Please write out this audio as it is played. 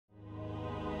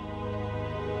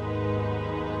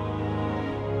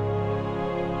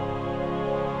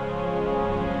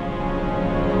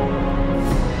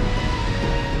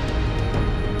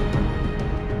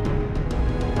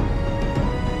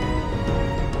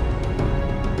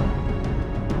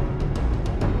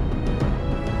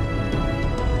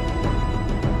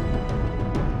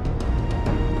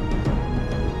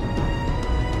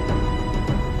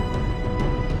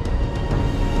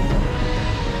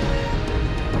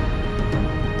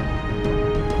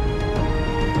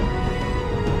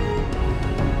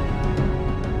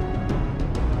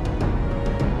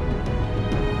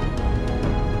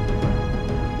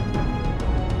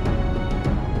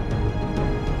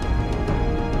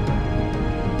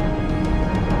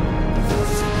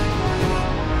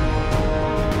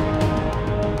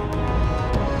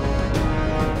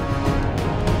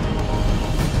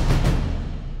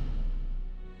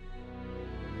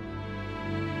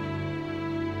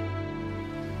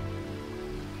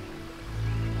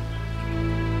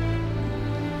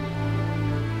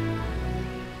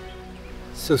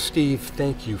So Steve,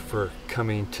 thank you for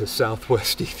coming to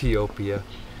Southwest Ethiopia.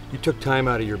 You took time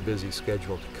out of your busy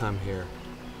schedule to come here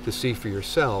to see for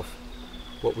yourself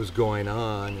what was going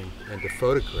on and to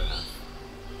photograph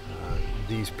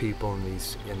these people and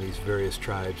these various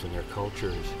tribes and their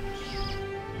cultures.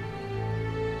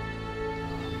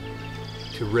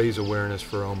 To raise awareness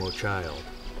for Omo Child,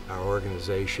 our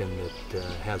organization that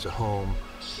has a home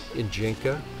in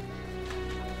Jinka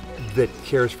that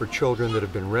cares for children that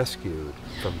have been rescued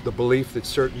from the belief that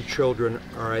certain children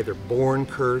are either born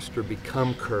cursed or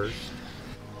become cursed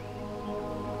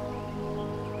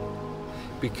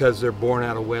because they're born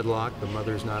out of wedlock, the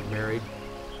mother's not married,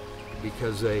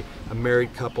 because a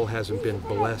married couple hasn't been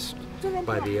blessed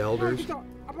by the elders.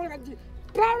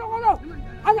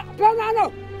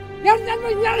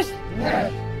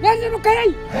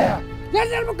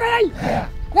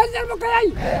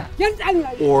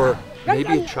 Or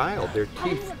maybe a child, their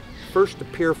teeth first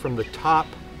appear from the top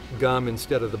gum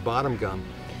instead of the bottom gum.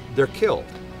 They're killed.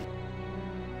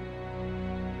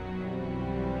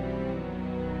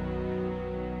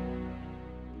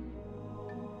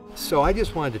 So I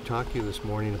just wanted to talk to you this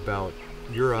morning about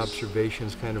your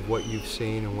observations, kind of what you've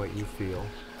seen and what you feel.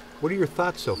 What are your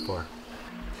thoughts so far?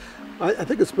 I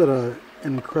think it's been an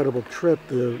incredible trip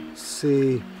to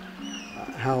see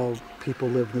how people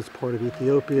live in this part of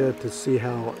Ethiopia, to see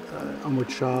how Omo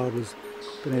Child has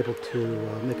been able to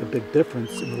make a big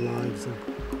difference in the lives of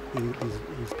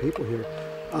these people here.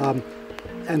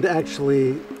 And to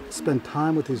actually spend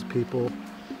time with these people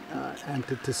and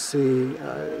to see,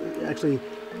 actually,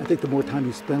 I think the more time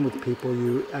you spend with people,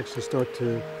 you actually start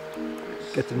to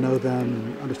get to know them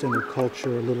and understand their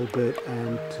culture a little bit,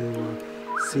 and to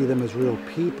see them as real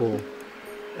people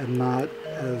and not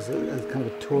as kind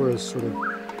of a tourist sort of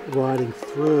riding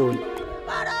through.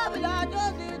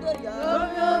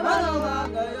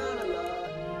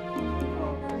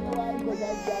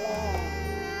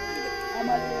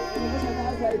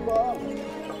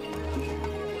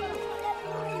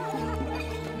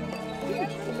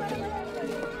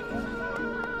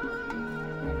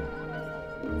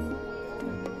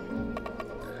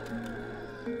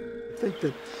 I think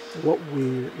that what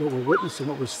we're witnessing,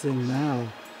 what we're seeing now,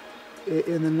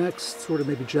 in the next sort of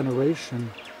maybe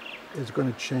generation, is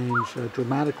going to change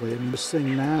dramatically. I mean, what we're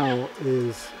seeing now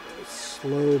is a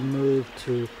slow move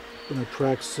to,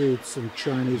 tracksuits and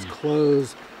Chinese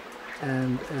clothes,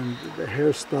 and the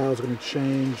hairstyle is going to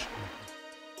change.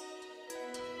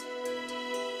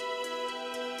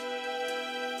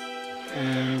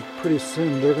 And pretty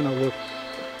soon they're going to look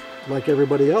like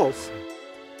everybody else.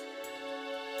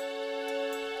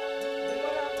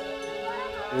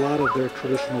 A lot of their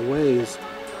traditional ways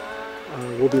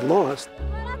will be lost.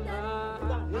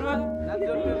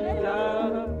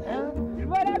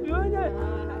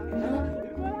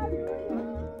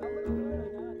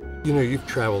 You've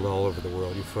traveled all over the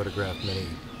world. You've photographed many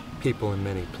people in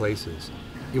many places.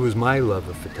 It was my love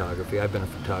of photography. I've been a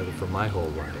photographer my whole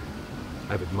life.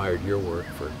 I've admired your work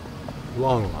for a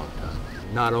long, long time.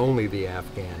 Not only the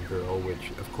Afghan girl,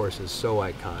 which of course is so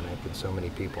iconic and so many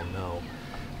people know,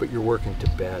 but your work in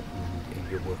Tibet,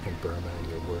 and your work in Burma, and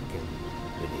your work in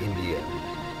India.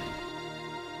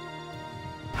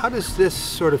 How does this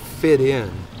sort of fit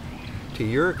in to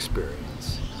your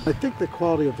experience? I think the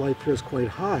quality of life here is quite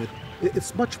high.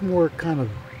 It's much more kind of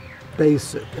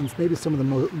basic, and it's maybe some of the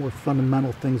more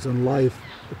fundamental things in life.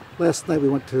 Last night we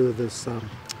went to this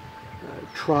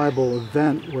tribal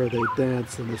event where they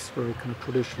dance in this very kind of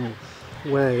traditional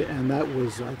way, and that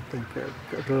was, I think,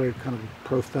 a very kind of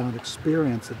profound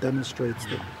experience. It demonstrates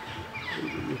that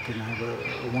you can have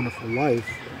a wonderful life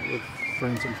with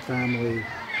friends and family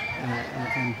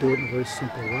and do it in a very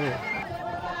simple way.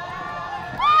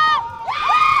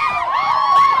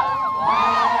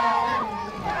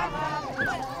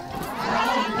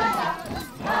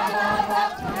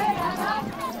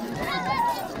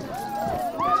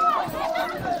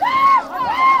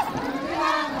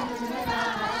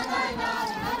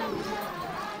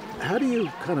 How do you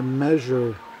kind of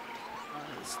measure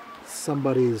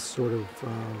somebody's sort of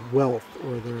wealth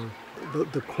or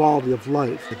the quality of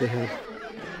life that they have?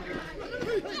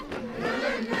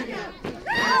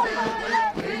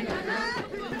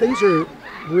 Things are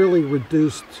really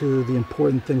reduced to the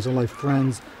important things in life: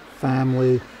 friends,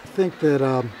 family. I think that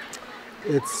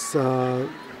it's the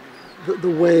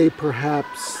way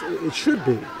perhaps it should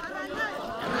be.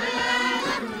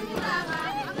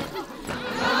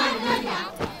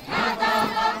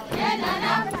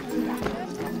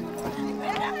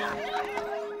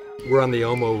 We're on the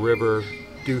Omo River,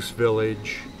 Deuce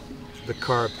Village. The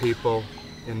Kara people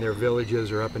and their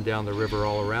villages are up and down the river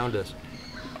all around us.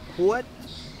 What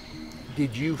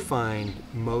did you find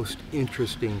most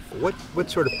interesting? What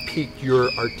sort of piqued your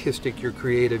artistic, your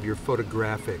creative, your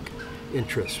photographic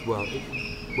interest while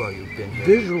you've been here?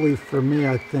 Visually, for me,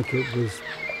 I think it was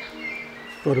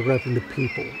photographing the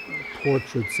people,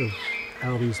 portraits of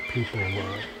how these people,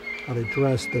 how they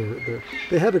dress.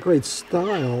 They have a great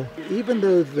style, even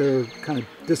though they're kind of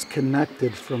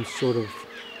disconnected from sort of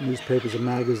newspapers and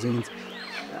magazines.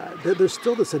 There's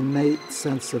still this innate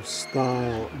sense of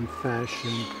style and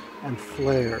fashion and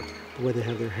flair, the way they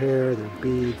have their hair, their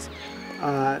beads.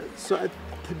 To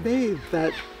me,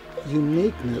 that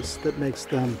uniqueness that makes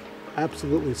them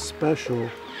absolutely special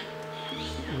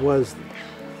was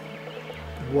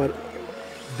what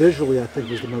visually I think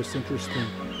was the most interesting.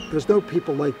 There's no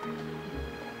people like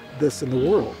this in the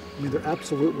world. I mean, they're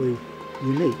absolutely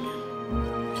unique.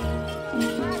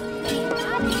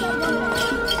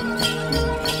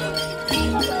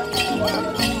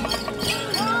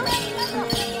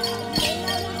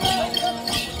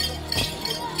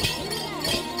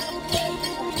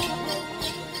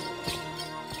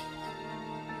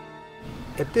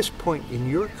 At this point in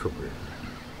your career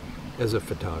as a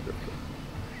photographer,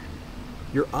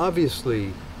 you're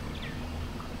obviously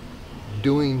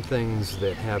doing things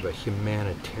that have a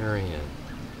humanitarian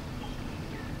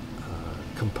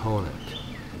component.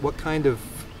 What kind of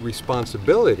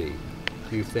responsibility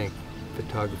do you think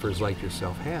photographers like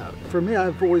yourself have? For me,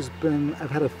 I've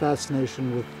had a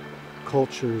fascination with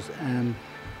cultures and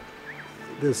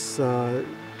this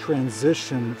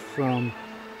transition from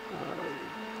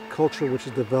culture which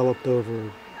has developed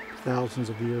over thousands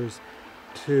of years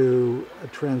to a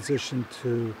transition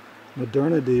to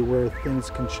modernity where things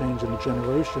can change in a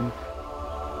generation.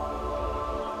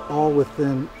 All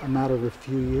within a matter of a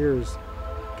few years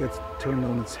gets turned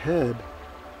on its head.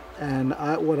 And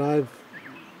what I've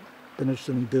been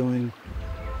interested in doing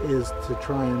is to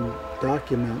try and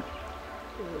document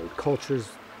cultures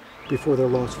before they're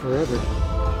lost forever.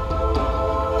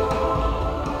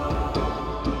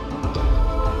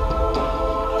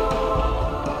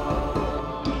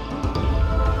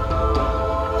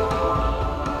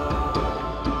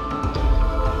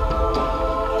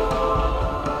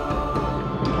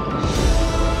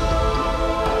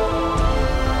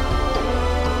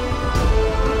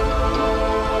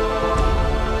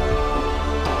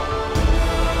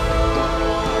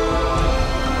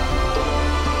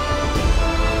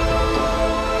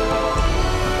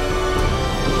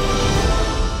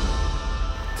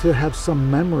 To have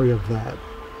some memory of that,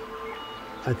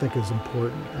 I think is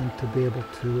important, and to be able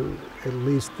to, at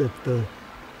least if the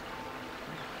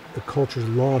culture's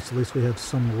lost, at least we have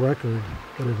some record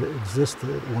that it existed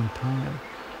at one time.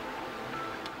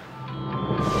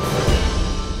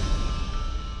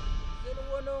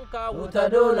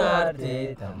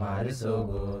 Utadonarte tamari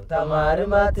sogo tamari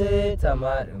mate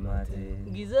tamari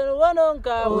mate Gizen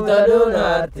wanonka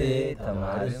utadonarte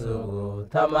tamari sogo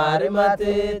tamari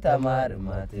mate tamari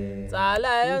mate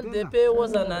Sala yante pe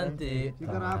wasanante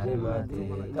tamari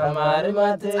mate tamari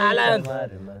mate tamari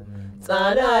mate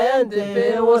Sala yante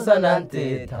pe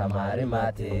wasanante tamari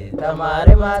mate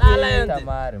tamari mate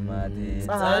tamari mate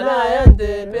Sala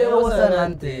yante pe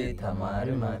wasanante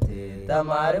tamari mate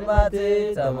tamari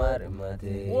mate tamari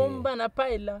mate Womba na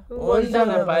paila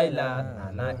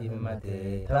na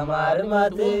imate tamari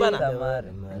mate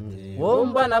tamari mate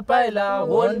Womba na paila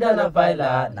wonda na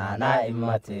paila na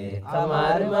imate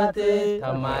tamari mate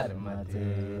tamari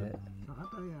mate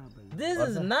This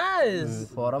is nice.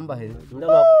 Forum bahir.